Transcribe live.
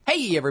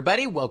Hey,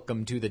 everybody.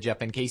 Welcome to the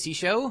Jeff and Casey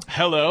Show.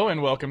 Hello,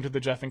 and welcome to the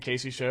Jeff and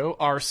Casey Show,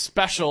 our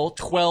special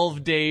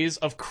 12 days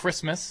of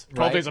Christmas,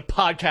 12 days of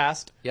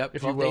podcast, Yep,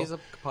 if 12 you will. days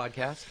of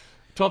podcast.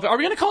 12, are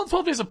we going to call it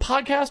 12 days of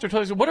podcast, or 12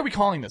 days of, what are we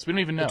calling this? We don't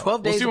even know.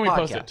 12 days we'll see of when we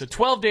post podcast. it. So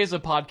 12 days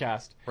of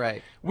podcast.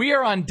 Right. We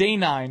are on day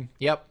 9,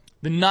 Yep,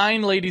 the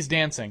 9 ladies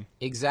dancing.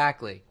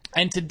 exactly.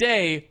 And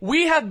today,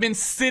 we have been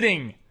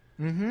sitting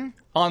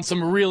on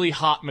some really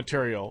hot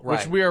material, Right.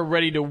 which we are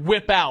ready to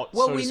whip out,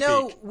 Well, so we to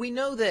know speak. we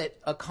know that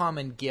a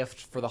common gift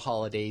for the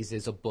holidays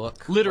is a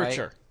book.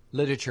 Literature. Right?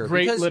 Literature.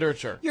 Great Because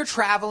literature. You're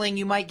traveling,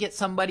 you might get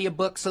somebody a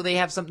book so they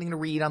have something to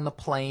read on the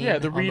plane. Yeah,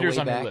 the readers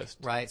way on your back. list.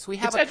 Right. So we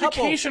have It's a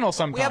couple, educational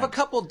We have a sometimes.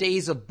 couple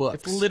days of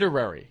books. It's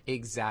literary.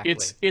 Exactly.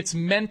 It's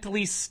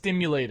mentally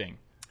stimulating.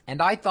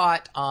 And I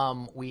thought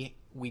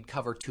we'd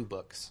cover 2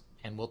 books,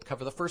 and we'll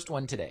cover the first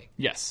one today.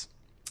 Yes.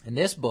 And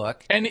this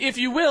book, And if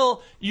you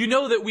will, you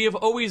know that we have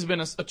always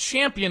been a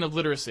champion of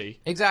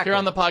literacy. Exactly. Here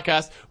on the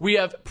podcast. We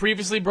have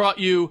previously brought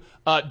you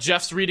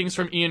Jeff's readings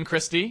from Ian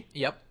Christie.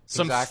 yep,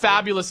 Some exactly.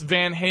 fabulous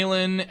Van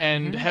Halen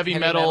and heavy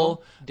Heavy metal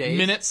metal days.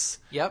 minutes.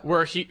 Yep.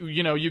 Where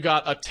you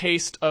got a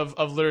taste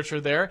of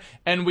literature there.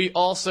 And we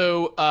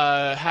also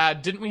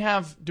did we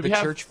have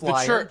Church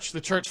Flyer. the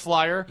church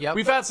flyer. Yep.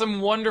 We've had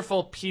some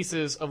wonderful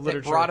pieces of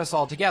literature. brought us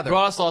all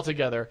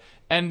together.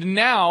 And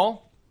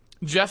now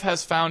Jeff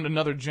has found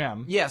another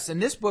gem. Yes,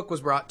 and this book was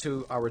brought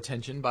to our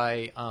attention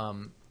by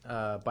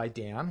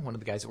Dan, one of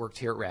the guys that worked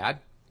here at RAD,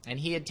 and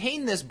he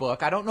obtained this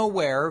book. I don't know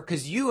where,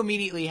 because you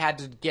immediately had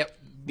to get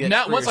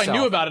Now, for once I yourself.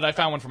 knew about it, I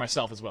found one for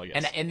myself as well.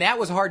 Yes, and that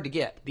was hard to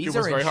get. These it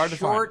was are very in hard to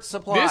short find.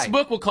 supply. This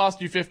book will cost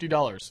you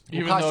 $50,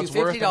 even cost though you it's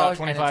worth $50 about and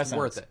 25 it's cents.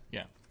 worth it.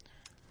 Yeah.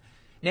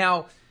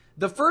 Now,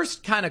 the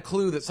first kind of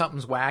clue that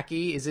something's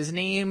wacky is his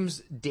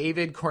name's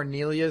David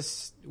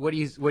Cornelius. What do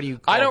you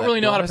call I don't that,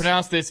 really know how to Domus?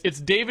 pronounce this. It's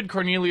David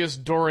Cornelius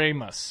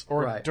Doremus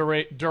or Right.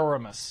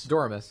 Doremus.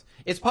 Dormus.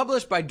 It's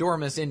published by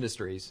Dormus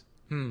Industries.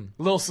 A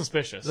little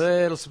suspicious.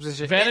 Little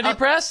suspicious. Vanity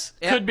Press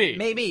Yeah, could be.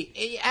 Maybe.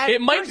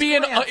 It might be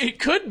it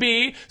could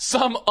be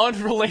some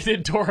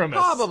unrelated Doremus.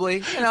 Probably,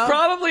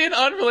 Probably an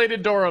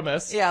unrelated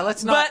Doremus. Yeah,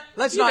 let's not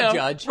you know,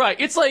 judge. Right.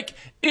 It's like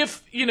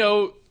if,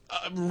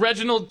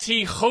 Reginald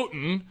T.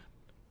 Houghton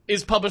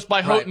is published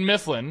by Houghton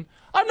Mifflin,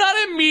 I'm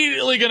not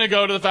immediately going to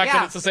go to the fact Yeah,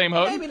 that it's the same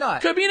Houghton. maybe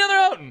not. Could be another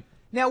Houghton.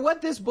 Now,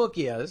 what this book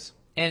is,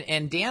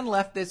 and Dan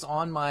left this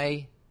on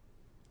my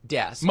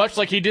desk Much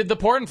like he did the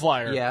porn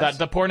flyer. Yes.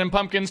 The Porn and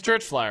Pumpkins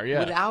church flyer, yeah.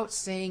 without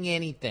saying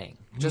anything,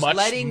 just Much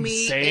letting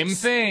me same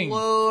thing.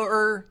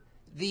 explore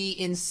the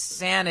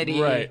insanity,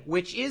 Right.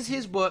 which is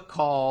his book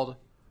called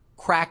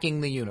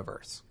Cracking the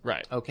Universe.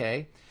 Right.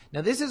 Okay?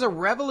 Now, this is a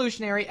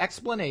revolutionary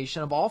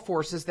explanation of all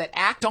forces that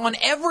act on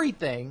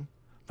everything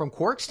from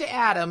quarks to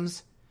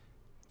atoms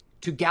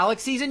to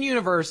galaxies and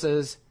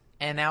universes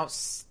and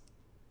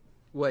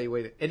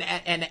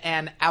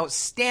an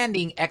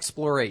outstanding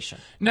exploration.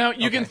 Now,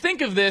 you can Okay.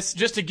 think of this,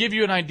 just to give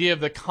you an idea of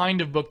the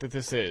kind of book that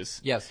this is.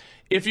 Yes.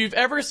 If you've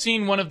ever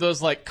seen one of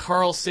those,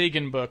 Carl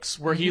Sagan books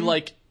where he,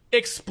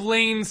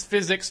 explains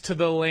physics to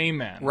the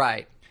layman.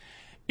 Right.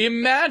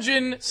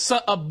 Imagine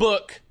a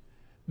book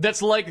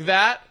that's like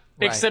that,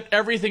 except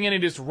everything in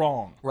it is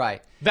wrong.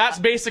 Right. That's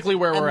basically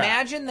where we're at.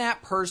 Imagine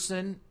that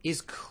person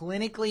is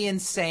clinically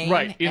insane,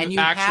 Right, is and you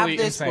have actually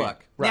this insane. book.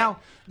 Right. Now,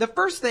 the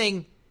first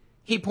thing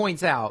he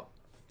points out,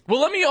 Well,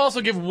 let me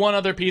also give one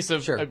other piece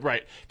of... Sure.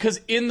 right.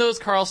 Because in those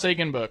Carl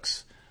Sagan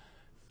books,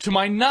 to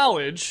my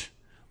knowledge,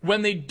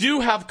 when they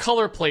do have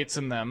color plates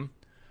in them,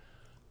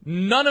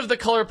 none of the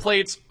color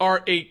plates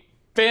are a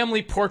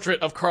family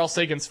portrait of Carl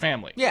Sagan's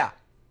family. yeah,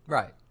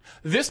 right.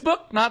 This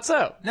book, not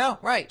so. No,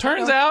 right.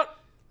 Turns No. out,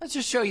 Let's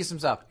just show you some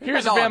stuff.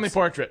 here's my a family dogs.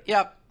 portrait.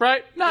 Yep.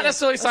 Right? Not Yeah,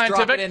 necessarily let's drop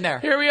scientific. it in there.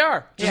 Here we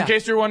are. Just Yeah. in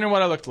case you're wondering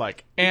what I looked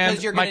like. And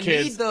Because you're my gonna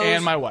kids need those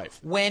and my wife.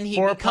 when he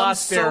For becomes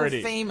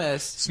posterity. so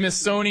famous.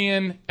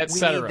 Smithsonian,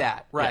 etc. need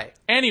that, right.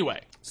 Yeah.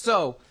 Anyway.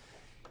 So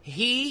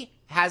he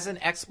has an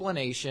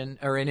explanation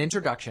or an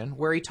introduction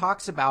where he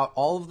talks about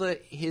all of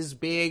his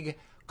big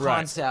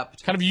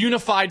concept. Kind of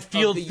unified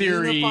field of the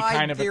theory unified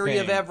kind of a theory thing.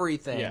 of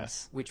everything.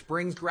 Yes. Which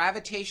brings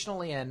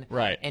gravitational in.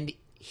 Right. And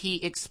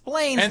he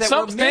explains And that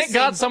we're missing. thank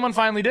God someone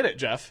finally did it,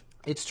 Jeff.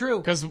 It's true.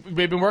 Because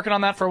we've been working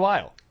on that for a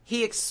while.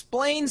 He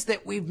explains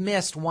that we've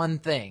missed one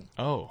thing.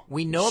 Oh.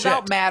 We know shit.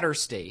 about matter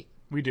state.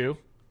 We do?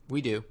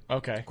 We do.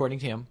 Okay. According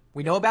to him.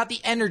 We know about the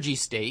energy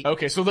state.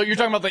 Okay, so you're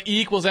talking about the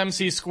E equals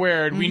MC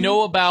squared. Mm-hmm. We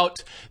know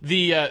about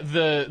the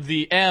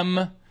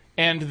M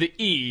and the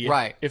E,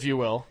 Right. if you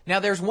will. Now,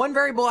 there's one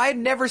variable I had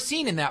never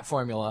seen in that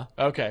formula.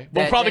 Okay.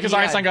 Well, That- probably that because he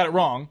had. Einstein got it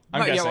wrong,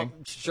 I'm Oh, yeah, guessing.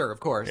 well, sure, of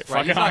course. Right.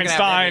 Fucking He's not gonna have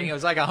Einstein. everything. It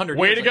was like 100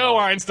 Way years to go, ago.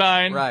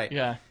 Einstein. Right.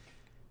 Yeah.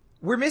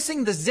 We're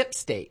missing the zip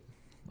state.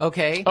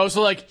 Okay? Oh,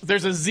 so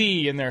there's a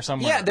Z in there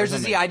somewhere. yeah, there's or a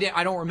Z. something.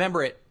 I don't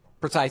remember it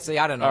precisely.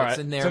 I don't know. All It's right.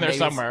 in there. It's in there Maybe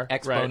somewhere.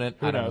 Exponent. Right.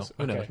 Who I don't knows? know.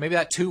 Who Okay. knows? Maybe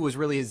that 2 was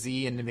really a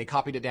Z and then they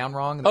copied it down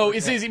wrong. Oh,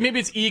 maybe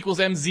it's E equals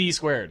MZ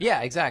squared.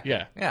 Yeah, exactly.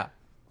 Yeah. Yeah.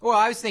 Well,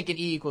 I was thinking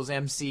E equals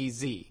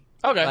MCZ.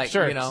 Okay, Like,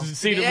 sure. you know.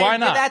 See, Yeah, why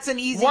not? That's an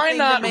easy Why thing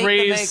not to make.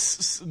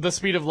 raise the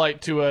speed of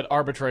light to an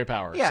arbitrary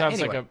power? Yeah, Sounds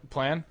anyway. like a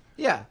plan.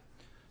 Yeah.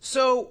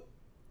 So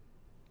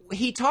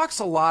he talks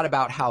a lot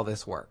about how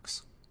this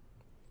works.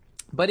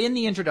 But in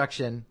the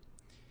introduction,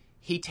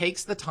 he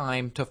takes the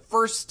time to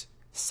first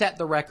set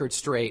the record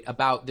straight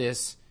about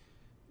this,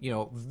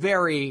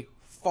 very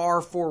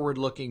far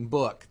forward-looking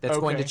book that's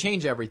going to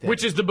change everything.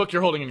 Which is the book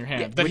you're holding in your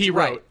hand that he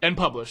wrote and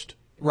published.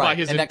 Right,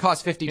 and that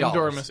cost $50.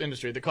 Enormous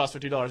industry that cost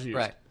 $50 a use.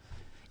 Right.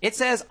 It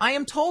says, I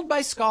am told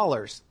by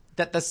scholars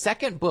that the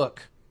second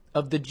book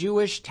of the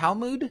Jewish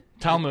Talmud,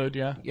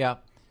 yeah. Yeah.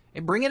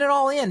 And bringing it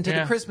all in to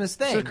the Christmas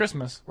thing. To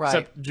Christmas. Right.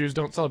 Except Jews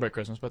don't celebrate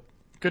Christmas, but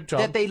good job.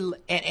 That they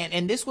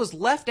and this was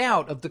left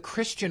out of the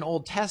Christian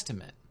Old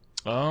Testament.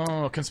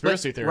 Oh,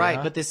 conspiracy theory. Right,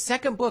 huh? but this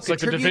second book like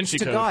the Da attributes Vinci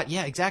to Code. God.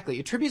 Yeah, exactly.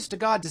 Attributes to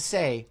God to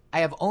say, I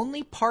have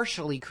only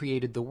partially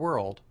created the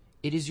world.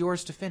 It is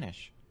yours to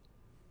finish.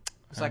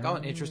 It's like,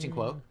 an interesting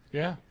quote.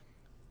 Yeah.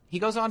 He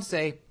goes on to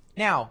say,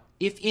 now,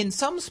 if in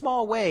some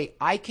small way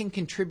I can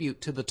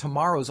contribute to the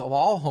tomorrows of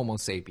all Homo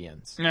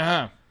sapiens,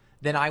 Uh-huh.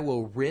 then I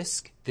will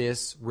risk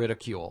this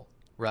ridicule,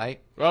 right?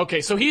 Okay,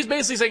 so he's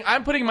basically saying,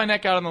 I'm putting my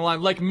neck out on the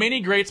line, like many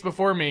greats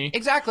before me.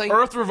 Exactly.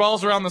 Earth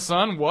revolves around the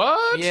sun.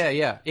 What?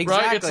 Yeah, exactly.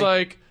 Right? It's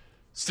like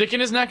sticking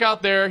his neck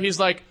out there. He's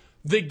like,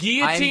 the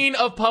guillotine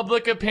of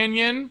public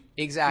opinion.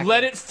 Exactly.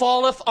 Let it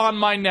falleth on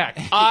my neck.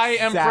 I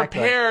am Exactly.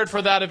 prepared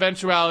for that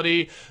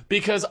eventuality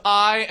because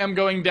I am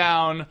going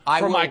down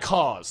for my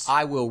cause.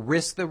 I will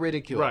risk the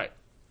ridicule. Right.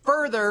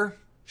 Further,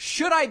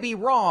 should I be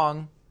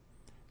wrong,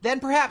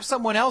 then perhaps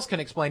someone else can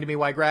explain to me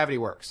why gravity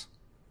works.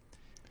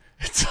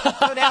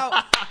 So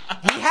now,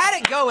 he had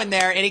it going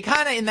there, and he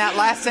kind of, in that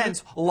last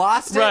sentence,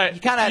 lost it. Right. He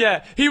kind of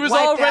yeah. He was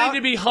all ready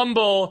to be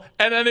humble,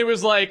 and then it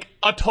was like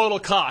a total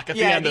cock at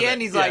the end of it. at the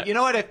end, he's like, you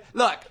know what?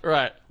 Look,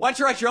 Right. why don't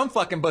you write your own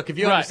fucking book if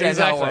you Right, understand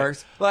exactly. how it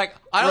works? Like,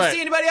 I don't Right.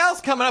 see anybody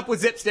else coming up with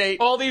Zip State.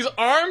 All these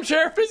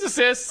armchair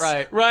physicists.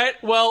 Right. Right?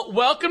 Well,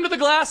 welcome to the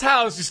glass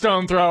house, you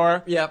stone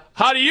thrower. Yep.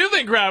 How do you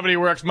think gravity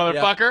works,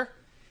 motherfucker?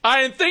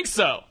 I didn't think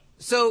so.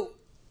 So,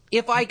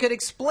 if I could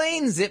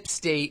explain Zip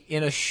State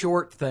in a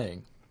short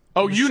thing.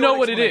 Oh, you Short know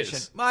what it explanation.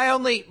 is.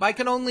 I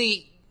can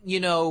only,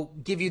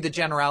 give you the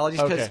generalities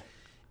because Okay.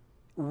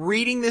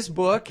 reading this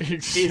book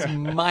is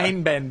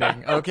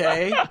mind-bending,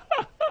 okay?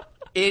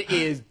 It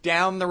is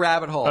down the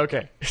rabbit hole.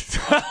 Okay.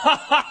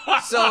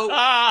 So,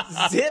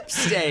 Zip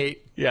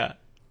State, Yeah.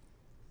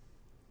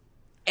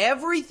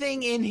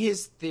 everything in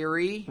his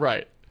theory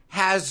Right.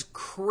 has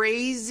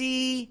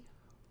crazy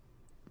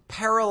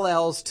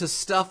parallels to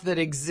stuff that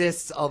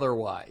exists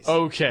otherwise.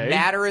 Okay.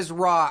 Matter is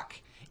rock.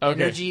 Okay.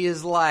 Energy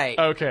is light.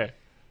 Okay.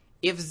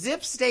 If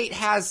Zip State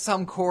has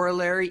some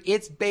corollary,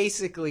 it's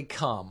basically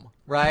cum,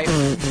 right?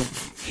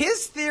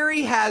 His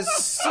theory has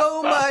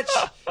so much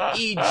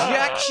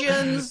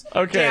ejections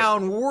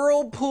down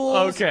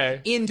whirlpools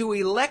into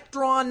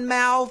electron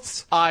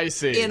mouths I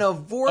see. in a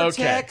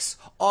vortex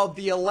of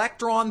the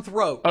electron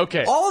throat.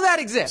 Okay. All of that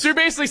exists. So you're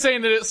basically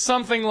saying that it's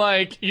something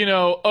like,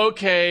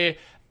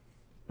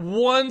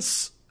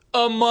 once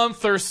a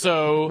month or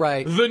so,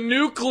 Right. the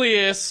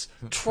nucleus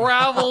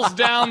travels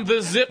down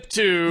the zip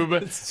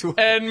tube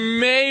and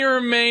may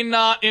or may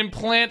not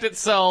implant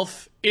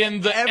itself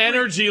in the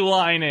energy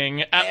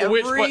lining, at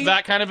which point,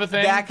 that kind of a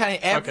thing?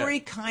 Every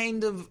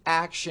kind of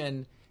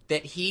action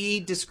that he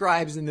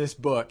describes in this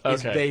book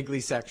is vaguely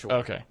sexual.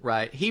 Okay.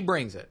 Right? He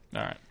brings it.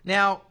 All right.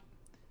 Now,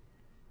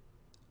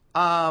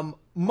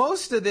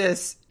 most of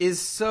this is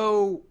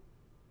so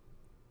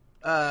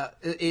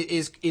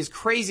is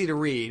crazy to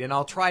read, and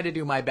I'll try to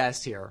do my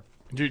best here.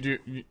 Do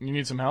you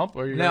need some help?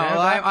 Or No,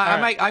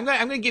 I'm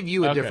going to give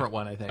you a different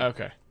one, I think.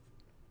 Okay.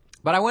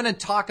 But I want to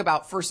talk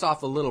about first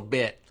off a little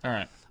bit All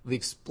right. the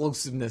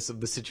explosiveness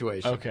of the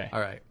situation. Okay. All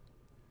right.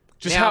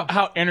 Just Now-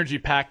 how energy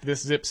packed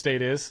this zip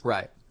state is.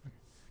 Right.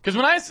 Because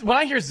when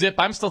I hear zip,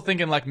 I'm still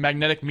thinking like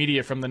magnetic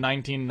media from the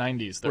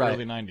 1990s, the Right.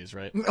 early 90s,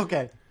 right?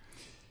 Okay.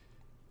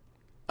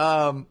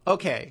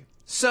 Okay.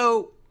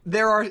 So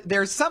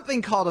there's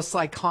something called a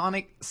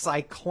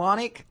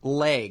cyclonic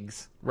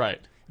legs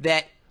Right.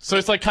 that So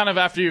it's like kind of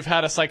after you've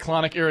had a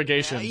cyclonic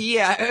irrigation.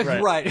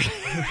 right.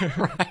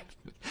 Right.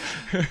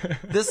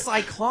 The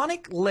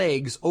cyclonic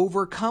legs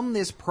overcome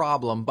this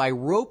problem by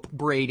rope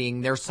braiding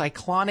their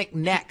cyclonic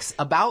necks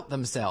about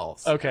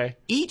themselves. Okay.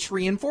 Each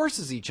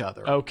reinforces each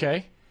other.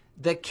 Okay.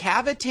 The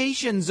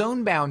cavitation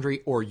zone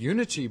boundary or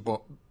unity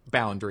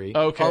boundary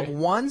of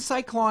one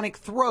cyclonic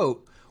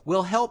throat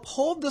will help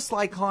hold the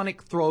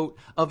cyclonic throat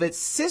of its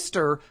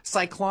sister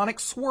cyclonic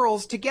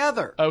swirls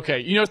together. Okay.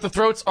 You know, the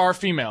throats are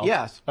female.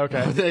 Yes.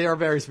 Okay. They are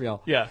very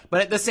small. Yeah.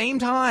 But at the same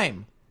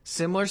time,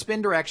 similar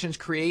spin directions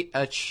create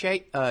a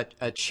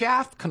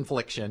chaff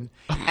confliction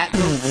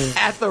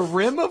at the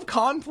rim of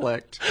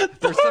conflict.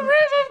 There's some, rim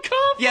of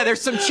conflict? Yeah,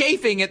 there's some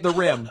chafing at the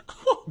rim,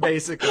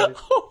 basically.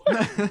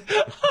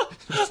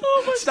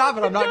 Stop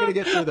it, I'm not going to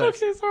get through this.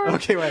 Okay, sorry.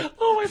 Okay, wait.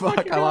 Oh my Fuck,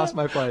 fucking I God. lost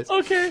my place.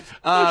 Okay.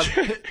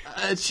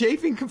 A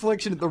chafing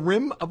confliction at the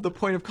rim of the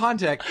point of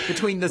contact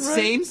between the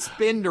same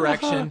spin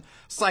direction,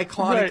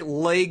 cyclonic Right.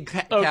 leg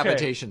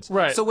cavitations.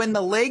 Right. So when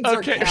the legs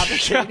are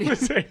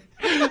cavitating...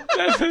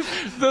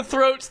 The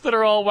throats that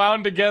are all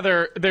wound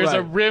together, there's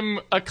Right.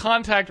 a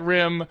contact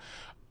rim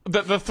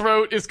that the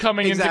throat is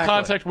coming into Exactly.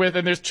 contact with,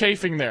 and there's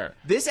chafing there.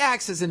 This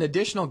acts as an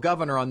additional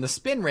governor on the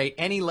spin rate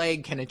any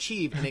leg can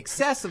achieve in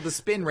excess of the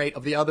spin rate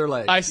of the other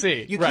leg. I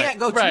see. You Right. can't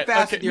go too Right.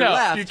 fast Okay. with your No,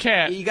 left. you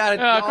can't. You got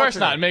to. Of course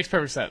not. It makes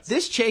perfect sense.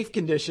 This chafe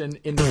condition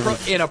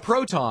in a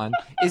proton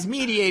is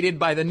mediated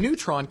by the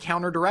neutron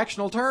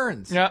counter-directional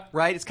turns. Yeah.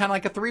 Right? It's kind of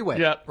like a three-way.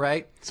 Yeah.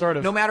 Right? Sort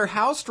of. No matter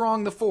how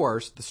strong the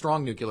force, the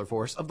strong nuclear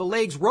force, of the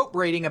legs rope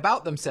braiding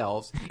about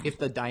themselves, if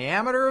the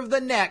diameter of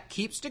the neck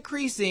keeps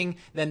decreasing,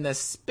 then the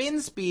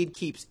spin speed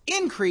keeps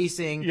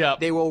increasing. Yep.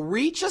 They will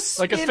reach a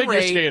spin Like a figure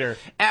rate skater.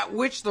 at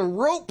which the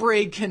rope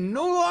braid can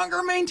no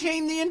longer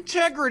maintain the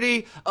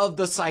integrity of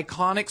the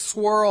cyclonic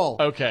swirl.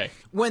 Okay.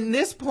 When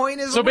this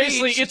point is So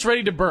basically, reached, it's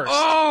ready to burst.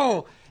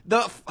 oh,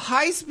 the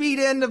high-speed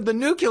end of the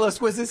nucleus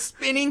was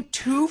spinning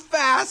too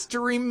fast to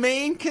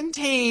remain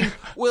contained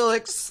will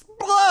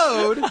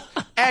explode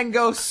and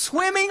go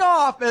swimming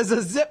off as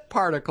a zip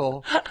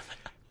particle,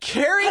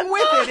 carrying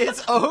with it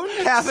its own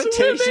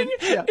cavitation. Swimming?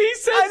 Yeah. He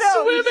said I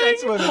know, swimming. He said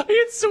swimming.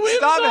 It swims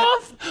Stop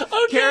off. it.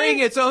 Okay. Carrying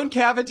its own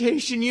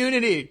cavitation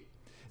unity.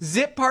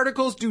 Zip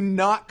particles do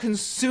not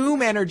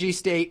consume energy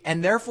state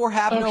and therefore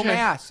have no Okay.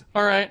 mass.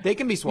 All right. They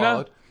can be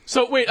swallowed. No.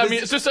 So wait, I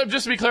mean, just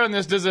to be clear on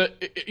this, does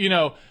it,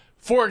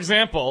 for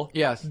example,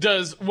 Yes.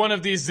 does one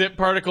of these zip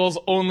particles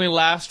only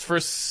last for,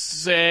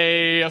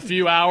 say, a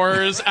few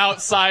hours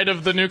outside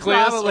of the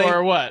nucleus, Probably.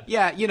 or what?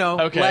 Yeah,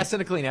 Okay. less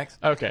than a Kleenex.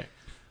 Okay.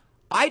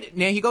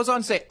 Now he goes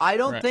on to say, I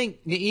don't Right. think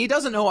he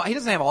doesn't know. He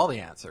doesn't have all the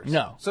answers.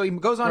 No. So he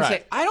goes on to Right.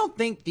 say, I don't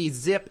think the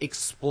zip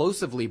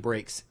explosively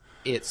breaks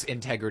its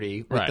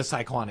integrity with Right. the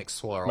cyclonic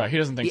swirl. Right, he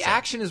doesn't think the so.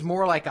 action is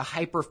more like a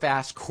hyper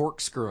fast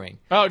corkscrewing.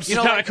 Oh, just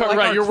kinda right,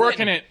 our you're Clinton-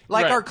 working it-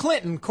 like right. our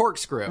Clinton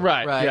corkscrew.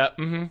 Right. Yeah.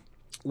 Mm-hmm.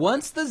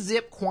 Once the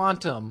zip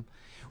quantum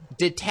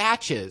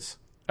detaches,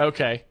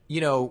 Okay.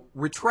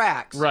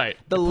 retracts. Right.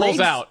 The It pulls legs,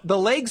 out. The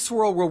leg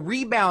swirl will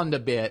rebound a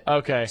bit.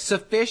 Okay.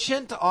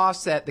 Sufficient to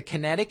offset the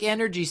kinetic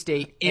energy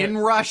state in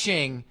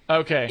rushing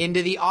Okay.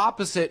 into the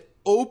opposite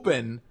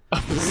open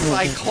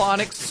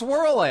cyclonic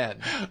swirl end.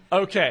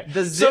 Okay.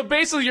 The So zip-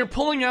 basically, you're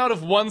pulling out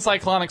of one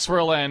cyclonic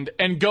swirl end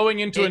and going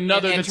into And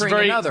another that's entering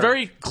very, another.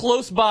 very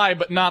close by,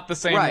 but not the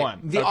same Right. one.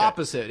 The Okay.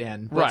 opposite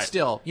end. But Right.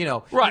 still,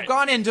 Right. you've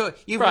gone into,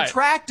 you've Right.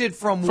 retracted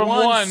from From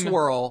one one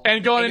swirl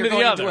and going into you're the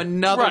going other. into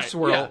another Right,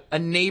 swirl, yeah. a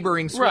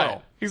neighboring swirl.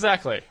 Right.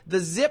 Exactly. The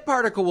zip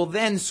particle will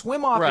then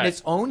swim off Right. in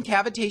its own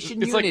cavitation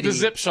It's unity. like the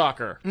zip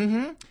shocker.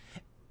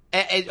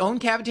 Its own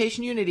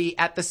cavitation unity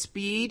at the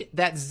speed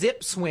that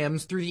zip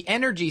swims through the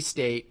energy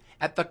state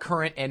at the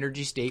current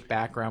energy state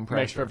background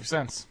pressure. Makes perfect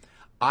sense.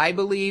 I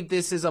believe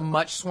this is a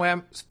much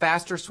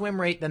faster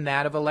swim rate than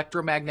that of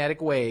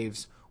electromagnetic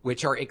waves,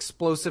 which are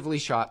explosively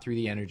shot through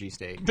the energy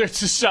state. They're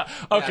just shot.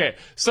 Okay,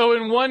 so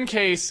in one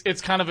case,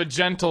 it's kind of a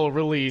gentle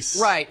release.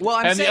 Right. Well,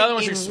 I'm and saying the other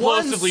one's in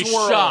explosively one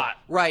swirl, shot.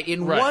 Right.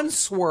 In Right. one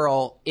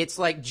swirl, it's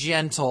like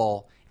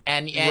gentle,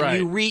 and Right.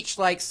 you reach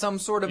like some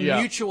sort of Yeah.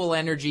 mutual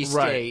energy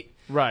Right. state.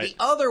 Right.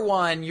 The other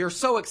one, you're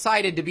so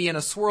excited to be in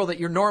a swirl that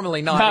you're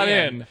normally not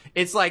in.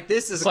 It's like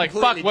this is It's a like,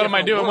 completely fuck, what am I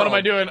different doing? What am I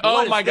world. doing? What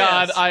Oh is my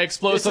god, this? I This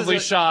explosively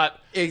is a- shot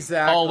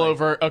Exactly. all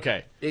over.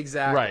 Okay.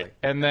 Exactly. Right.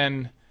 And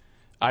then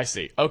I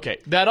see. Okay.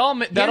 That all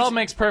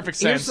makes perfect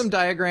sense. Here's some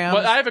diagrams.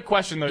 But I have a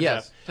question though,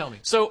 Yes, Jeff. tell me.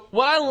 So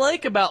what I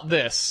like about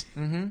this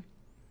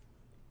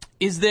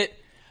is that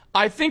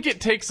I think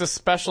it takes a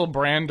special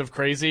brand of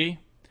crazy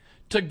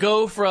to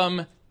go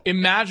from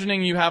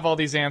imagining you have all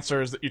these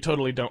answers that you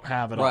totally don't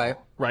have at Right.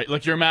 all. Right.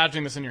 Like you're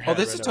imagining this in your head. Oh,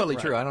 this right is totally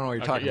away. true. Right. I don't know what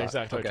you're Okay, talking yeah,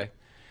 about. Exactly. Okay.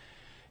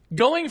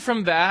 Going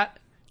from that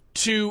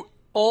to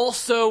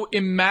also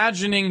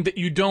imagining that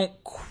you don't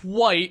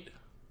quite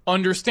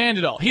understand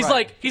it all. He's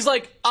Right.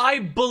 like, I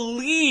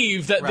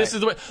believe that this Right. is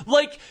the way.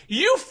 Like,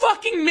 you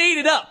fucking made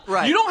it up.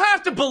 Right. You don't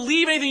have to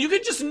believe anything. You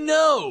can just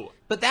know.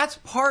 But that's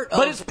part of.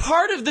 But it's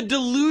part of the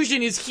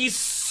delusion is he's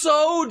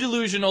so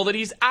delusional that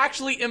he's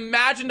actually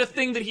imagined a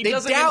thing that he They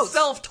doesn't doubt.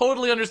 himself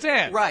totally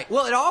understand. Right.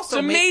 Well, it also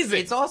It's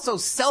amazing. It also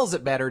sells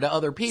it better to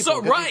other people. So,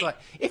 'cause it's right. like,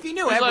 if you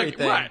knew He's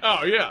everything. like,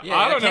 right. Oh, yeah. Yeah,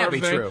 I that don't know can't be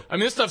everything. true. I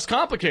mean, this stuff's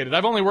complicated.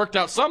 I've only worked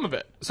out some of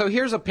it. So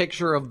here's a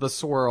picture of the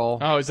swirl.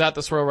 Oh, is that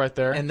the swirl right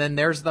there? And then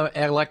there's the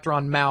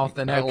electron mouth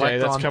and Okay, electron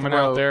that's coming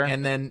throat, out there.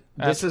 and then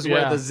That's- this is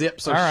where yeah. the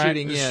zips are All right,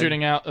 shooting just in.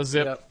 shooting out a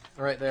zip. Yep,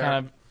 right there.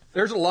 Kind of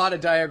There's a lot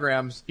of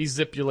diagrams.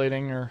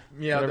 ezipulating or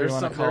Yeah, whatever there's you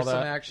want some to call there's that.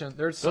 some action.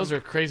 There's Those some, are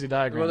crazy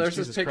diagrams. well, there's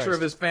Jesus this picture Christ.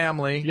 of his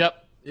family.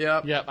 Yep.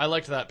 Yep. Yep. I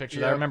liked that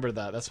picture. I Yep. remember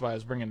that. That's why I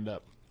was bringing it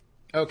up.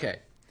 Okay.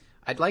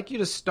 I'd like you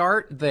to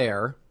start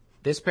there,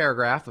 this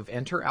paragraph of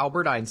Enter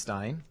Albert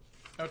Einstein,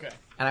 Okay.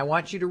 and I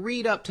want you to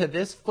read up to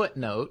this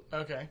footnote,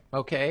 Okay.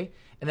 okay?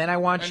 And then I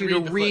want And you to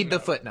read the read the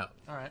footnote. footnote.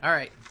 All right. All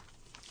right.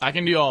 I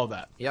can do all of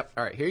that. Yep.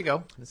 All right, here you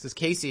go. This is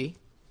Casey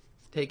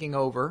taking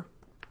over.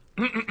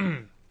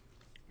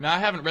 Now, I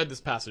haven't read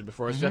this passage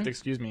before, so you have to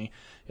excuse me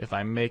if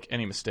I make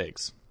any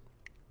mistakes.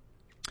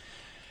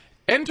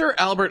 Enter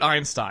Albert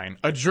Einstein,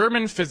 a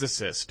German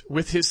physicist,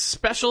 with his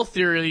special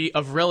theory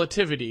of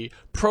relativity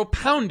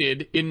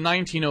propounded in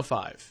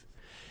 1905.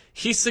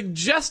 He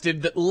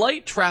suggested that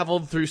light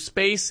traveled through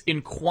space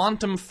in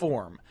quantum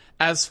form,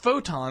 as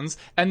photons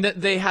and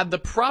that they had the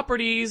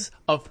properties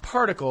of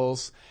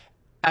particles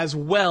as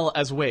well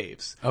as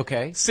waves.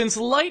 Okay. Since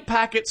light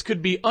packets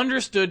could be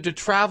understood to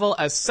travel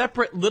as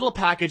separate little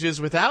packages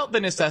without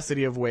the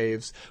necessity of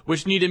waves,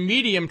 which need a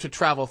medium to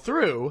travel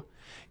through,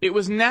 it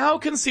was now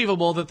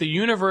conceivable that the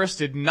universe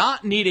did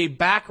not need a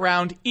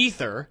background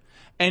ether,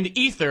 and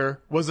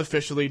ether was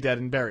officially dead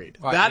and buried.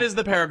 Right. That is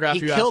the paragraph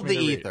you asked me to read. He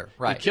killed the ether.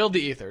 Right. He killed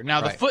the ether.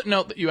 Now, the Right.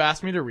 footnote that you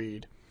asked me to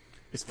read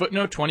is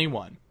footnote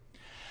 21.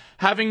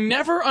 Having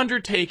never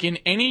undertaken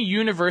any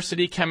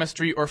university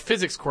chemistry or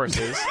physics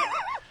courses,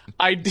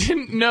 I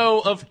didn't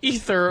know of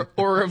ether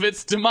or of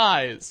its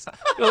demise.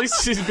 At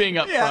least she's being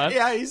upfront.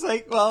 Yeah, he's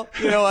like, well,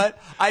 you know what?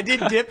 I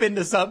did dip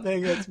into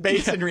something that's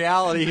based in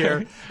reality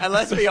here. And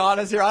let's be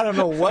honest here, I don't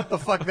know what the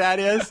fuck that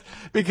is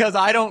because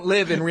I don't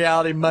live in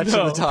reality much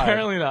No, of the time.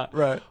 apparently not.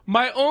 Right.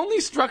 My only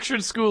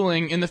structured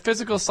schooling in the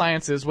physical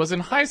sciences was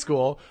in high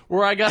school,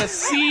 where I got a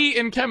C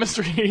in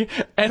chemistry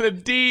and a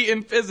D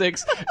in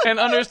physics and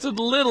understood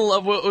little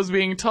of what was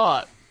being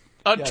taught.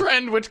 A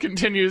trend which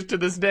continues to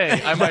this day,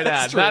 I might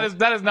add. true.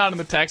 That is not in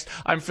the text.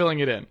 I'm filling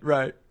it in.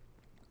 Right.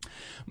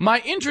 My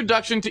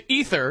introduction to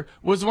ether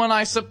was when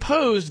I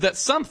supposed that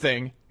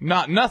something,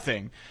 not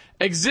nothing,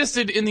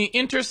 existed in the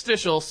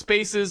interstitial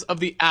spaces of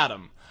the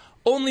atom.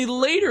 Only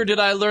later did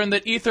I learn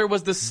that ether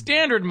was the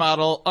standard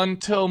model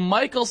until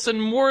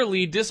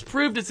Michelson-Morley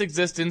disproved its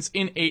existence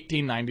in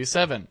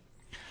 1897.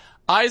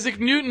 Isaac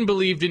Newton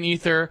believed in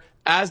ether,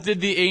 as did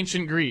the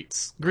ancient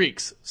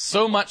Greeks.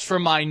 So much for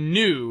my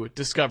new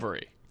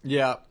discovery.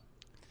 Yeah.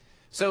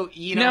 So,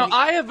 you know. Now,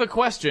 I have a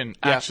question,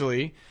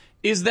 actually.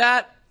 Is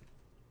that...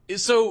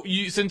 So,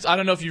 since I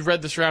don't know if you've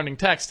read the surrounding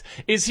text,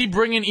 is he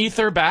bringing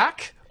ether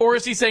back? Or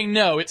is he saying,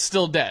 no, it's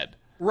still dead?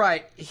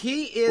 Right.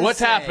 He is What's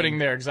saying, happening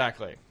there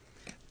exactly?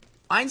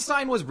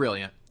 Einstein was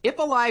brilliant. If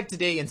alive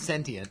today and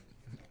sentient,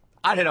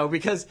 I don't know,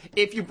 because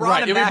if you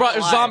brought him back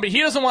alive, zombie. He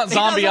doesn't want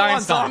zombie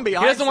Einstein. He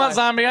doesn't want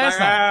zombie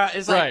Einstein.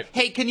 It's like, right.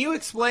 Hey, can you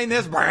explain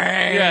this?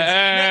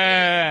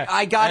 Yeah.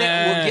 I got it.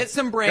 We'll get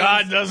some brains.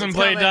 God doesn't It's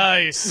play coming.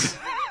 dice.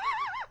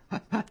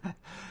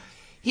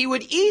 He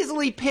would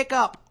easily pick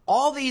up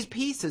all these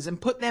pieces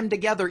and put them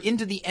together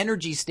into the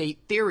energy state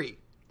theory.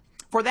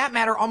 For that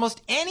matter,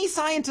 almost any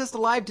scientist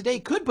alive today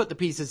could put the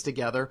pieces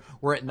together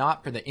were it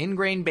not for the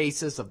ingrained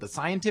basis of the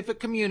scientific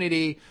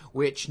community,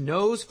 which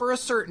knows for a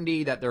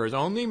certainty that there is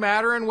only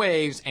matter and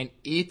waves and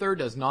ether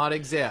does not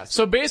exist.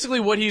 So basically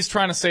what he's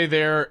trying to say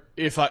there,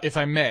 if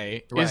I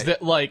may, is Right.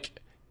 that, like,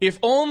 if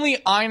only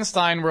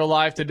Einstein were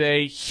alive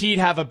today, he'd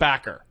have a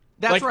backer.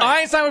 That's like, right.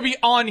 Einstein would be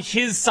on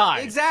his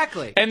side.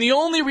 Exactly. And the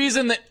only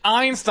reason that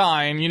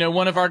Einstein, you know,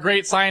 one of our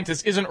great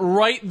scientists, isn't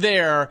right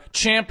there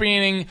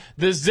championing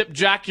the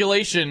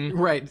zip-jaculation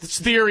Right.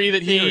 theory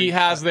that he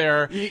has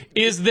there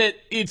is that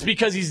it's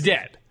because he's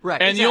dead. Right,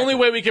 And exactly. the only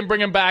way we can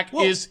bring him back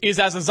is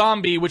as a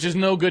zombie, which is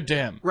no good to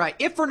him. Right.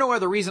 If for no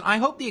other reason, I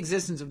hope the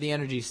existence of the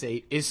energy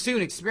state is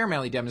soon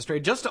experimentally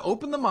demonstrated just to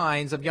open the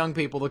minds of young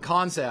people the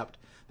concept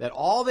that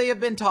all they have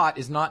been taught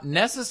is not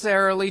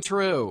necessarily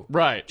true.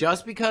 Right.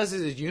 Just because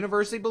it is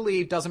universally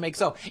believed doesn't make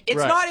so. It's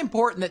Right. not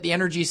important that the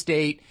energy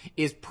state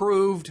is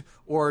proved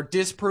or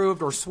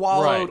disproved or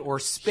swallowed Right. or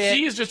spit.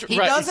 He's just- he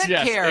right, doesn't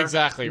yes, care.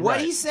 exactly, What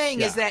right. he's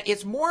saying is Yeah. that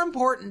it's more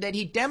important that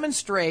he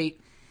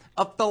demonstrate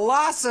a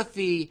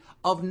philosophy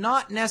of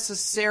not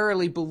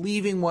necessarily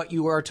believing what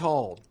you are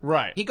told.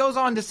 Right. He goes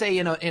on to say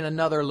in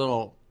another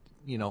little,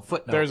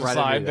 footnote. There's a right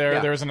side underneath it. there. Yeah.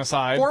 There's an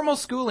aside. Formal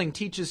schooling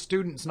teaches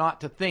students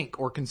not to think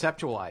or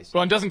conceptualize.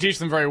 Well, it doesn't teach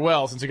them very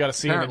well since you got a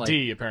C and a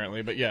Apparently. D,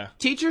 apparently, but yeah.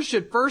 Teachers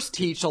should first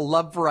teach a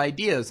love for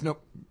ideas, no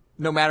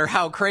matter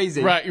how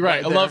crazy. Right. A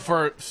they're- love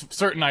for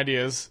certain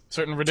ideas,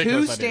 certain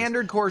ridiculous Two ideas.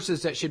 standard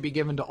courses that should be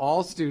given to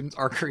all students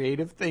are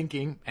creative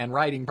thinking and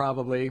writing,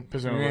 probably.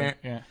 Presumably,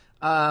 yeah.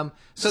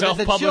 So that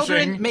the Self-publishing.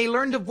 children may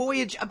learn to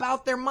voyage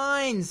about their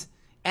minds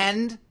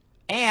and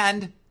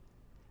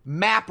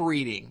map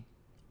reading.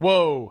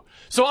 Whoa.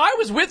 So I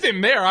was with him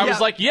there. I Yeah. was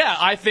like, yeah,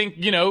 I think,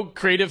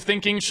 creative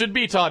thinking should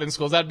be taught in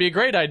schools. That'd be a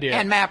great idea.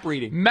 And map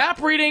reading.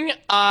 Map reading,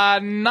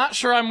 not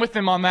sure I'm with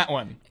him on that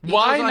one. He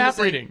Why goes on to map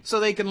say, reading? So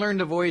they can learn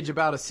to voyage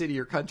about a city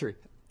or country.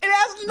 It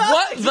has nothing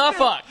What to the do-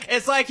 fuck?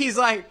 It's like he's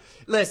like,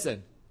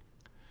 listen.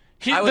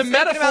 The I was thinking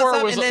about metaphor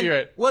something was... and then- you're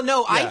right. Well,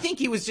 no, I Yeah. think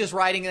he was just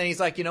writing, and then he's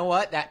like, you know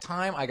what? That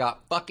time I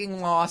got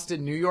fucking lost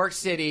in New York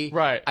City.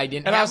 Right. I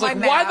didn't And have I was my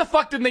like, why map. the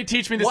fuck didn't they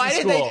teach me this Why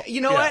in did school? they? You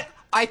know Yeah. what?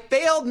 I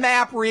failed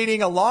map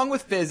reading along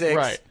with physics.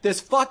 Right. This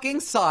fucking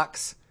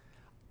sucks.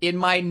 In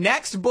my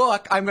next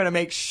book, I'm going to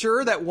make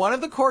sure that one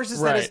of the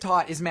courses that is Right.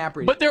 taught is map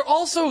reading. But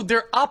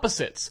they're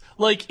opposites.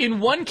 Like, in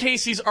one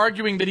case, he's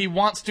arguing that he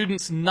wants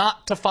students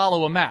not to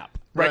follow a map.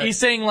 Right? He's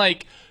saying,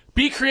 like,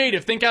 be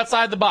creative, think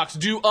outside the box,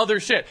 do other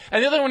shit.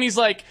 And the other one, he's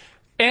like,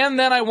 and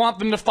then I want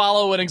them to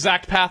follow an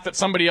exact path that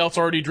somebody else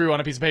already drew on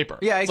a piece of paper.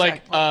 Yeah, It's exactly.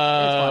 like, It's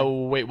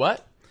fine. wait,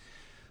 what?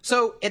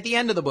 So at the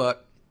end of the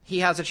book, he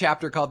has a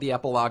chapter called The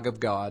Epilogue of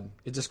God.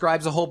 It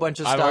describes a whole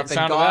bunch of I like stuff, the and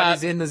sound of God that.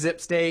 is in the zip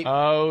state.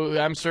 Oh,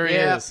 I'm sure he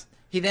Yeah. is.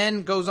 He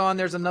then goes on,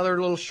 there's another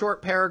little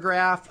short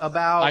paragraph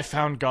about... I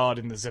found God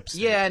in the zip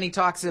state. Yeah, and he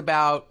talks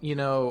about,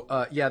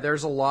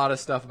 there's a lot of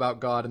stuff about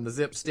God in the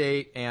zip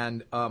state,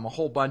 and a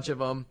whole bunch of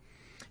them.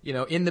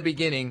 In the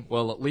beginning,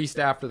 well, at least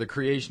after the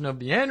creation of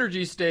the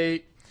energy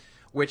state,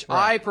 which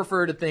I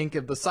prefer to think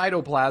of the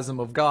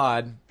cytoplasm of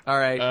God. All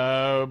right.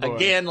 Oh, boy.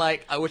 Again,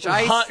 which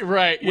I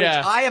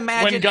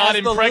imagine when God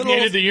as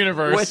impregnated the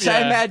universe. Which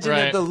I imagine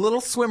as the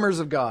little swimmers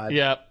of God.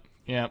 Yep.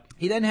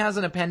 He then has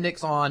an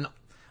appendix on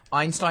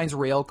Einstein's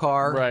rail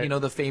car,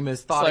 the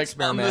famous thought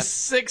experiment. On the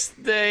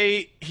 6th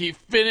day, he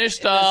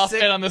finished off,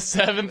 and on the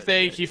 7th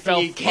day, he fell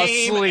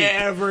asleep.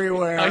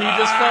 Everywhere. He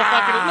just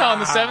fell on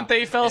the 7th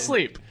day, he fell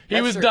asleep. He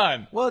was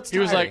done. Well, he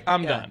was like,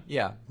 I'm done.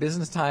 Yeah,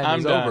 business time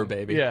is over,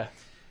 baby. Yeah.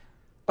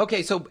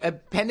 Okay, so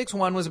Appendix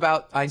 1 was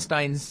about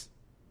Einstein's,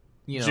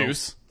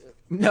 juice.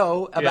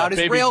 No, about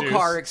his rail juice.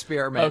 car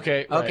experiment.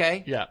 Okay. Right.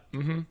 Okay. Yeah.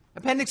 Mm-hmm.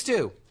 Appendix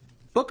 2,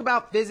 book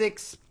about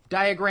physics,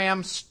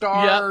 diagrams,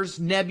 stars,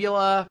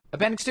 nebula.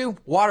 Appendix 2,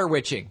 water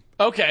witching.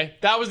 Okay,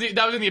 that was in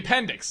the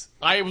appendix.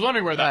 I was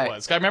wondering where that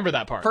was. I remember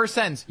that part. First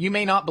sentence: you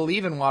may not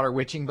believe in water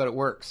witching, but it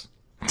works.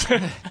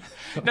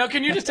 Now,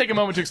 can you just take a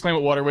moment to explain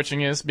what water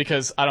witching is?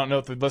 Because I don't know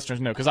if the listeners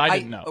know, because I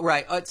didn't know.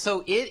 Right.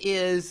 So it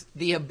is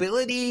the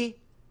ability,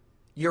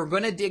 you're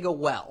going to dig a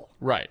well.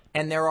 Right.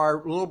 And there are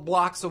little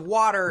blocks of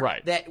water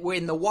that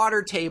in the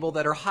water table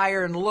that are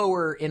higher and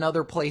lower in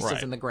other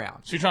places in the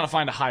ground. So you're trying to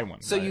find a high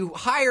one. So you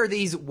hire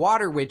these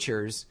water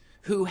witchers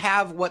who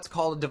have what's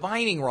called a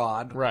divining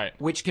rod,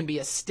 which can be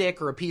a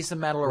stick or a piece of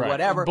metal or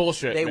whatever.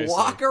 Bullshit. They basically.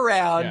 walk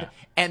around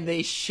and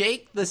they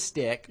shake the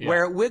stick.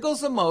 Where it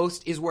wiggles the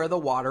most is where the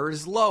water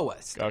is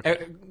lowest,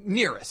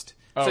 nearest.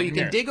 So you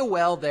can dig a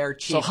well there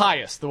cheaply. So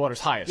highest, the water's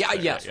highest. Yeah.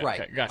 Right, Yes. right.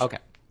 Right. Gotcha. Okay.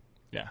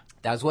 Yeah.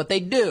 That's what they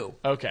do.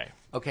 Okay.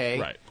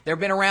 Right. They've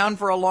been around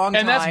for a long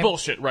time. And that's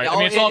bullshit, right? I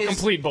mean, it's all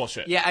complete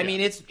bullshit. Yeah, I mean,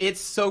 it's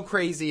so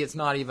crazy, it's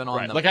not even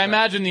on the... Like, I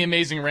imagine the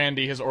Amazing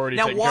Randy has already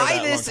taken care of that.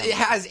 Now, why this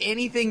has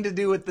anything to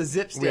do with the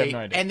zip state... We have no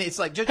idea. And it's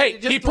like... Just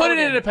he put it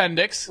in an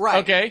appendix. Right.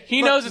 Okay.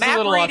 He knows it's a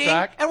little off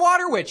track. And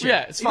water witching.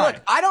 Yeah, it's fine.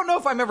 Look, I don't know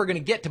if I'm ever going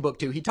to get to book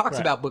 2. He talks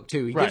about book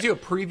 2. He gives you a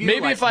preview.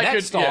 Maybe if I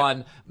next could...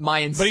 on my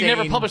insane... But he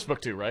never published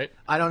book 2, right?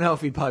 I don't know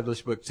if he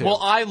published book 2. Well,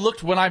 I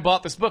looked when I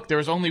bought this book. There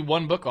was only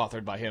one book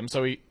authored by him.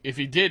 So if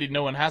he did,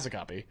 no one has a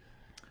copy.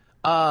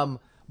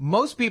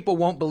 Most people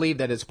won't believe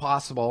that it's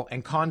possible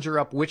and conjure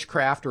up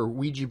witchcraft or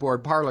Ouija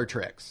board parlor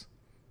tricks.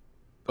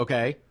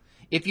 Okay?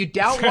 If you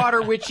doubt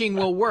water witching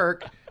will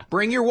work,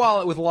 bring your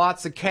wallet with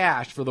lots of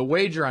cash for the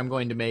wager I'm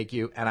going to make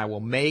you, and I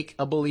will make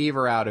a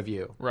believer out of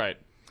you. Right.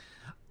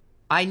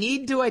 I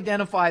need to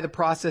identify the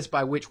process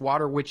by which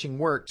water witching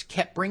worked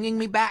kept bringing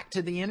me back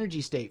to the energy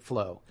state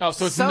flow. Oh,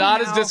 so it's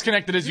not as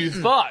disconnected as you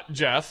thought,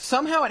 Jeff.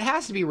 Somehow it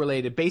has to be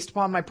related based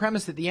upon my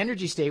premise that the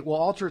energy state will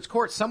alter its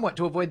course somewhat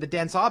to avoid the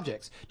dense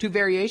objects. 2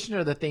 variations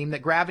of the theme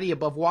that gravity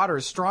above water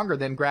is stronger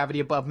than gravity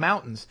above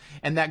mountains,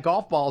 and that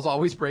golf balls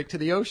always break to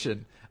the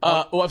ocean.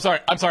 I'm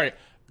sorry.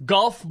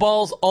 Golf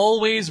balls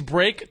always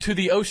break to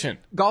the ocean.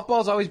 Golf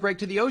balls always break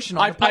to the ocean.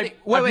 I've never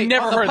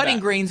on heard the putting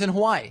that. greens in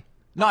Hawaii.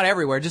 Not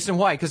everywhere, just in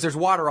Hawaii, because there's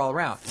water all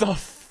around. The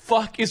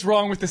fuck is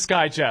wrong with this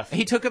guy, Jeff?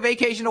 He took a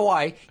vacation to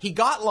Hawaii. He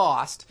got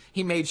lost.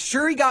 He made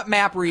sure he got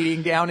map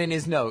reading down in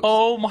his notes.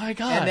 Oh my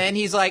god. And then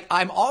he's like,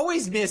 I'm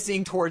always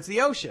missing towards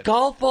the ocean.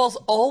 Golf balls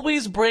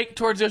always break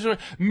towards the ocean.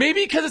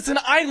 Maybe because it's an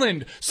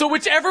island. So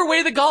whichever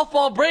way the golf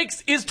ball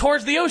breaks is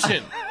towards the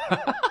ocean.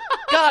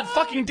 God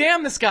fucking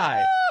damn this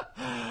guy.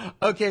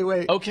 Okay,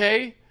 wait.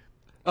 Okay.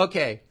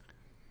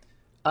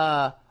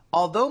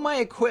 Although my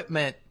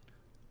equipment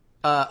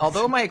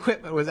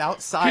was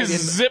outside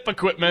his zip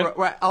equipment.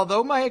 Right,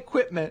 although my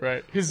equipment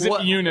his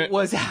zip unit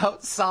was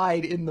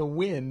outside in the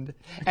wind,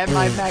 and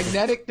my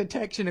magnetic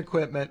detection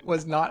equipment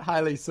was not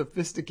highly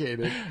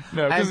sophisticated.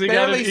 No, because he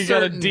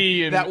got a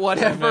D in that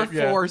whatever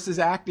force is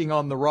acting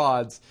on the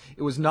rods,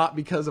 it was not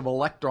because of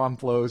electron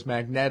flows,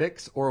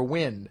 magnetics, or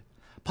wind.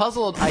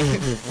 Puzzled,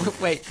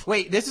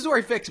 wait, this is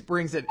where he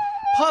brings it.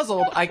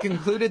 Puzzled, I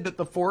concluded that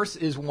the force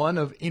is one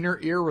of inner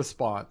ear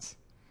response.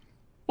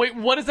 Wait,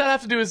 what does that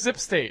have to do with zip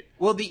state?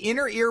 Well, the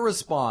inner ear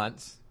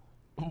response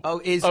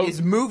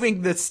is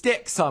moving the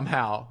stick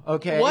somehow,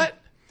 okay? What?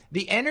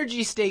 The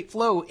energy state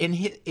flow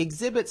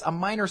exhibits a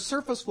minor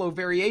surface flow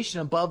variation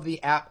above the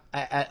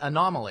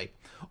anomaly.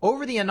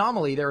 Over the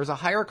anomaly, there is a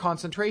higher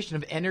concentration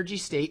of energy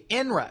state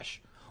inrush.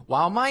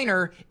 While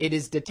minor, it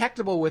is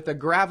detectable with a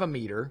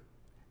gravimeter,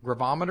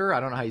 I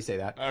don't know how you say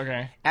that.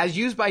 Okay. As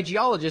used by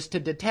geologists to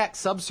detect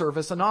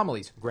subsurface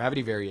anomalies,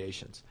 gravity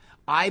variations.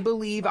 I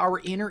believe our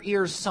inner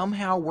ears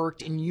somehow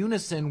worked in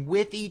unison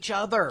with each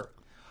other.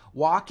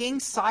 Walking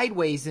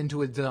sideways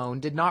into a zone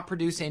did not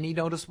produce any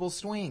noticeable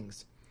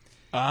swings.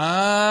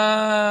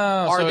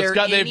 So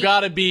they've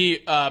got to be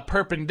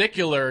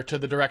perpendicular to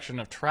the direction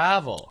of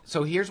travel.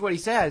 So here's what he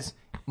says.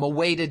 A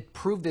way to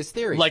prove this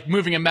theory. Like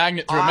moving a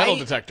magnet through a metal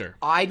detector.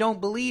 I don't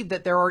believe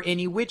that there are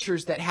any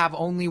witchers that have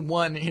only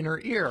one inner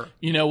ear.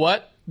 You know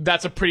what?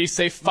 That's a pretty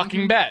safe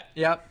fucking bet.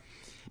 Yep.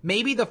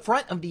 Maybe the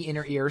front of the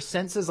inner ear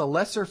senses a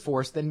lesser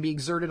force than be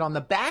exerted on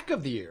the back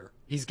of the ear.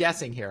 He's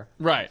guessing here.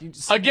 Right. You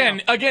just-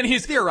 Again,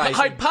 he's theorizing.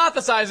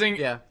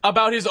 hypothesizing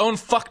about his own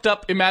fucked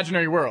up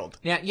imaginary world.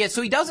 Yeah,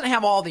 so he doesn't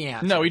have all the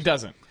answers. No, he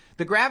doesn't.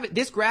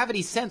 This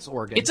gravity sense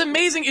organ. It's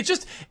amazing.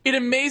 It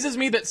amazes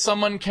me that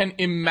someone can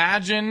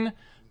imagine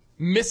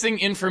missing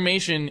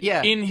information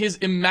in his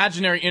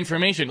imaginary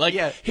information. Like,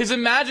 his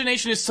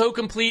imagination is so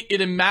complete,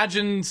 it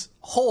imagines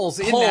holes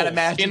in that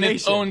imagination. in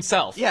its own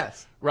self.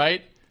 Yes.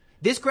 Right?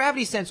 This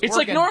gravity sense It's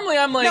organ. like, normally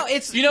I'm like, no,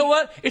 it's, you know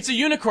what? It's a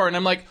unicorn.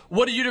 I'm like,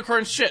 what do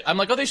unicorns shit? I'm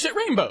like, oh, they shit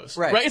rainbows.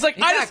 Right. It's like,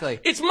 Exactly.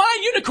 it's my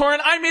unicorn.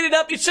 I made it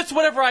up. It's just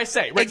whatever I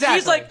say. Right? Exactly.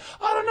 He's like,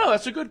 I don't know.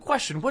 That's a good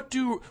question. What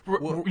do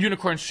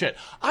unicorns shit?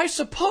 I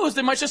suppose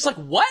they might just like,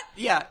 what?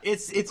 Yeah,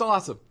 it's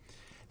awesome.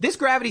 This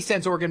gravity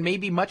sense organ may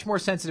be much more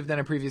sensitive than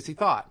I previously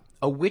thought.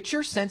 A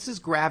witcher senses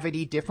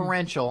gravity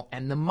differential,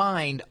 and the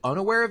mind,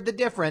 unaware of the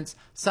difference,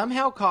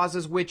 somehow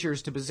causes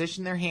witchers to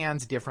position their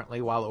hands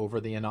differently while over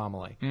the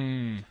anomaly.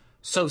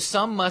 So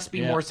some must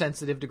be more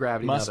sensitive to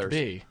gravity Must than others.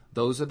 be.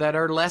 Those that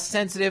are less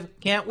sensitive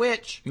can't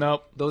witch.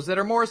 Nope. Those that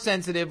are more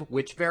sensitive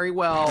witch very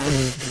well.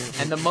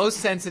 And the most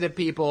sensitive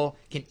people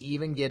can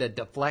even get a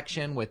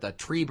deflection with a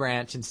tree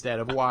branch instead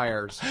of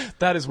wires.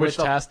 That is With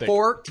a witch-tastic.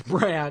 forked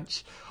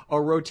branch, a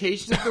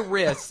rotation of the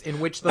wrists in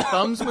which the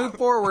thumbs move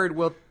forward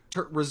will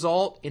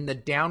result in the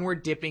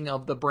downward dipping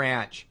of the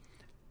branch.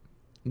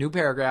 New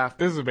paragraph.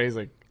 This is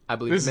amazing. I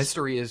believe the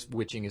mystery is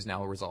witching is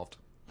now resolved.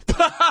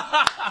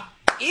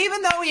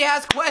 Even though he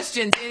has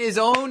questions in his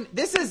own,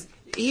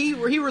 he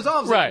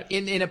resolves Right.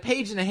 it in a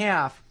page and a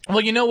half.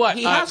 Well, you know what?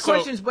 He has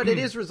questions, but it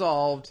is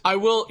resolved. I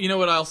will. You know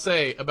what I'll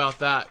say about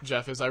that,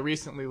 Jeff, is I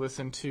recently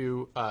listened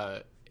to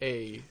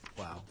a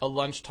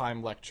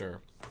lunchtime lecture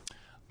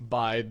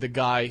by the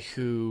guy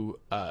who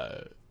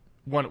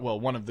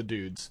one of the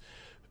dudes,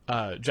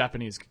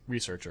 Japanese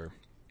researcher,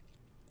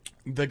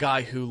 the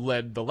guy who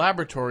led the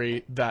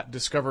laboratory that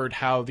discovered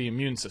how the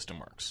immune system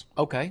works.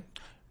 Okay.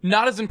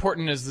 Not as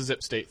important as the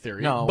zip state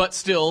theory, No. but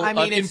still, I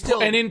mean, it's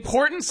still an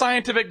important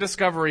scientific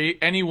discovery,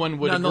 anyone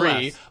would agree,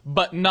 Nonetheless.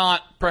 but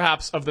not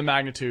perhaps of the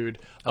magnitude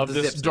of the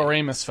this zip state.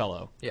 Doremus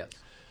fellow. Yes.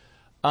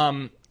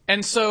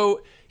 And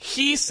so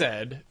he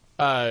said,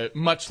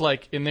 much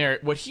like in there,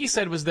 what he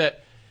said was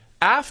that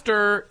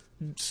after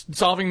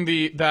solving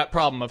that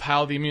problem of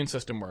how the immune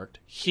system worked,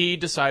 he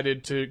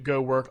decided to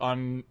go work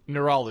on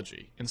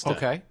neurology instead.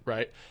 Okay.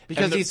 Right?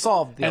 Because he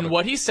solved the And other-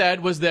 what he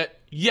said was that,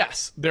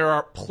 yes, there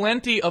are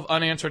plenty of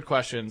unanswered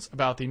questions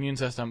about the immune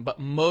system, but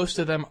most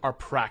of them are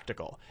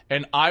practical.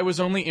 And I was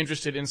only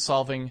interested in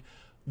solving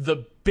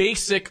the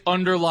basic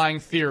underlying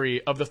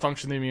theory of the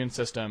function of the immune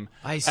system.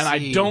 I And I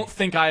see. don't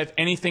think I have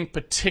anything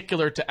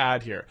particular to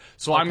add here.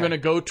 So I'm Okay. going to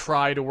go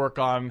try to work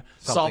on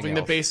solving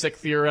the else. basic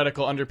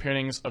theoretical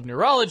underpinnings of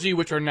neurology,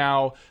 which are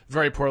now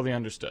very poorly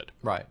understood.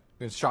 Right.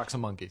 It's shock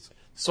some monkeys.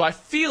 So I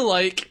feel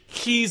like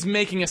he's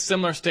making a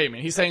similar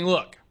statement. He's saying,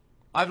 look,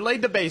 I've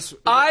laid the base.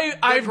 I've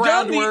done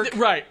groundwork.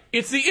 right.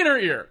 It's the inner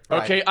ear.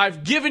 Okay, Right.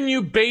 I've given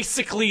you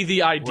basically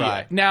the idea.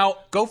 Right. Now,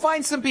 Go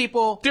find some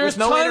people. there's with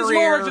no tons inner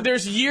more. ear.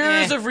 There's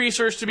years Eh. of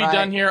research to be Right.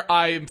 done here.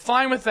 I'm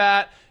fine with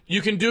that. You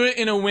can do it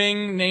in a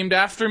wing named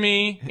after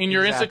me in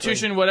your Exactly.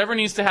 institution. Whatever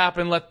needs to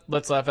happen,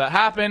 let's let that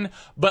happen.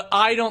 But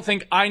I don't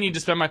think I need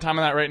to spend my time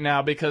on that right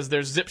now because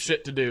there's zip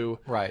shit to do.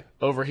 Right.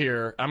 Over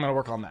here. I'm gonna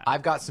work on that.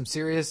 I've got some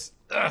serious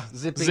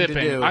zipping to Zipping.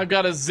 do. I've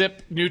got a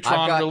zip neutron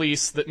I've got-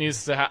 release that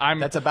needs to happen.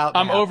 That's about to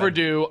I'm happen.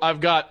 overdue. I've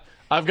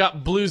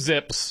got blue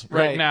zips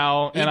right Right.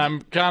 now, and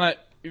I'm kind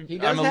of. He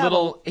does I'm a have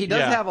little. he does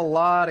yeah. have a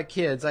lot of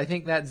kids. I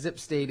think that zip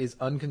state is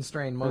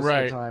unconstrained most of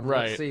Right, the time.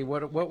 right. Let's see.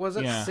 What was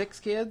it? Yeah. 6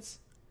 kids?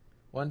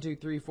 1, 2,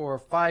 3, 4,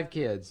 5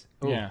 kids.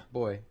 Oh, Yeah.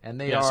 boy. And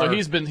they Yeah. are. So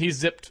he's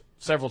zipped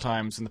several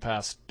times in the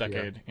past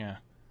decade. Yeah.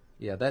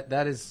 Yeah,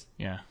 that is.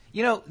 Yeah.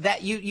 You know,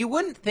 that you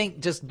wouldn't think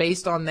just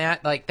based on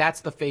that, like,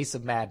 that's the face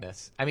of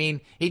madness. I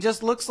mean, he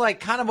just looks like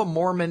kind of a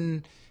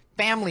Mormon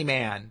family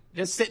man,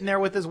 just sitting there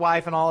with his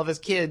wife and all of his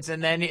kids,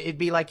 and then it'd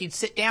be like you'd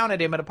sit down at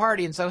him at a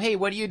party and say, hey,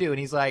 what do you do? And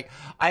he's like,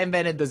 I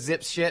invented the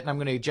zip shit, and I'm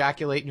going to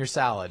ejaculate in your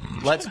salad.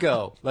 Let's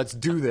go. Let's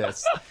do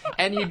this.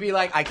 And you'd be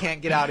like, I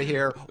can't get out of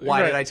here.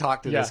 Why Right. did I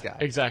talk to Yeah, this guy?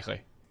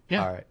 Exactly.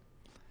 Yeah. All right.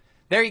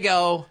 There you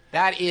go.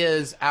 That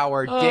is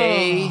our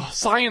day.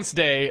 Science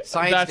Day.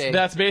 Science Day.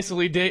 That's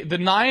basically the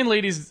 9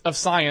 ladies of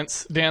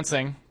science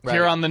dancing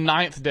here Right. on the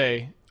 9th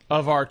day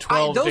of our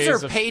 12 Those days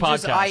are of pages.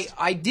 podcast.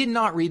 I did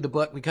not read the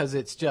book because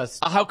it's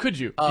just. How could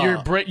you?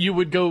 You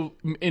would go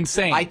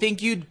insane. I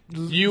think you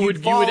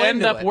would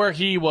end up where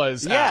he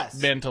was Yes. at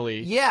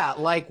mentally. Yeah,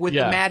 like with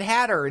Yeah. the Mad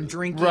Hatter and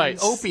drinking Right.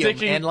 opium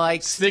and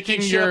like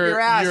sticking shit up your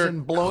ass your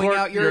and blowing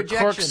out your ejection.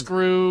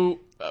 corkscrew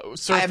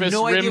surface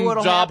no idea rim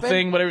what'll job happen.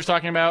 thing, whatever he's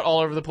talking about, all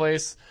over the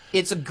place.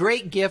 It's a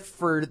great gift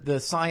for the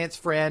science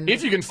friend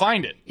If you can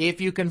find it. if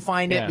you can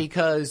find it Yeah.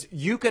 because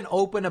you can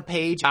open a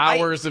page.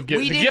 Hours of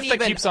giving. we The didn't gift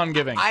that keeps on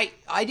giving. I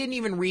didn't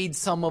even read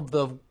some of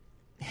the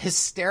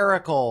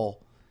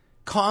hysterical,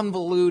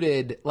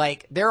 convoluted.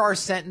 Like there are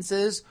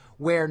sentences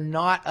where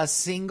not a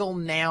single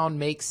noun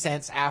makes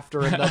sense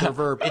after another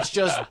verb. It's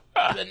just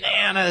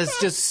bananas,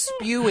 just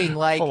spewing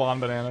like Full on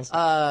bananas.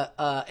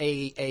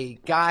 a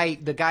guy.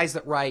 The guys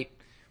that write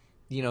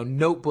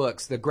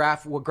notebooks, the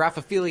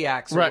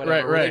graphophiliacs or Right, whatever.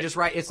 right, where right. They just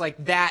write. It's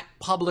like that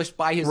published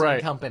by his own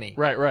company.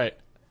 Right.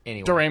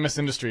 Anyway, Doremus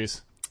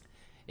Industries.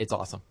 it's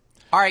awesome.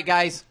 All right,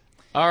 guys.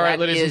 All right,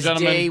 That ladies and is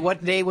gentlemen.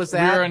 what day was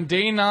that? We're on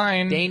day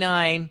 9. Day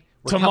 9.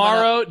 We're coming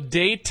Tomorrow, up-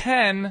 day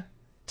 10.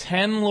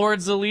 10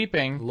 Lords of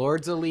Leaping.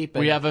 Lords of Leaping.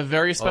 We have a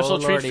very special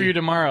treat Lordy. for you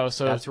tomorrow,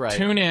 so That's right.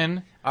 tune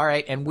in. All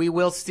right, and we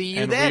will see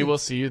you And then. we will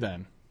see you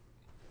then.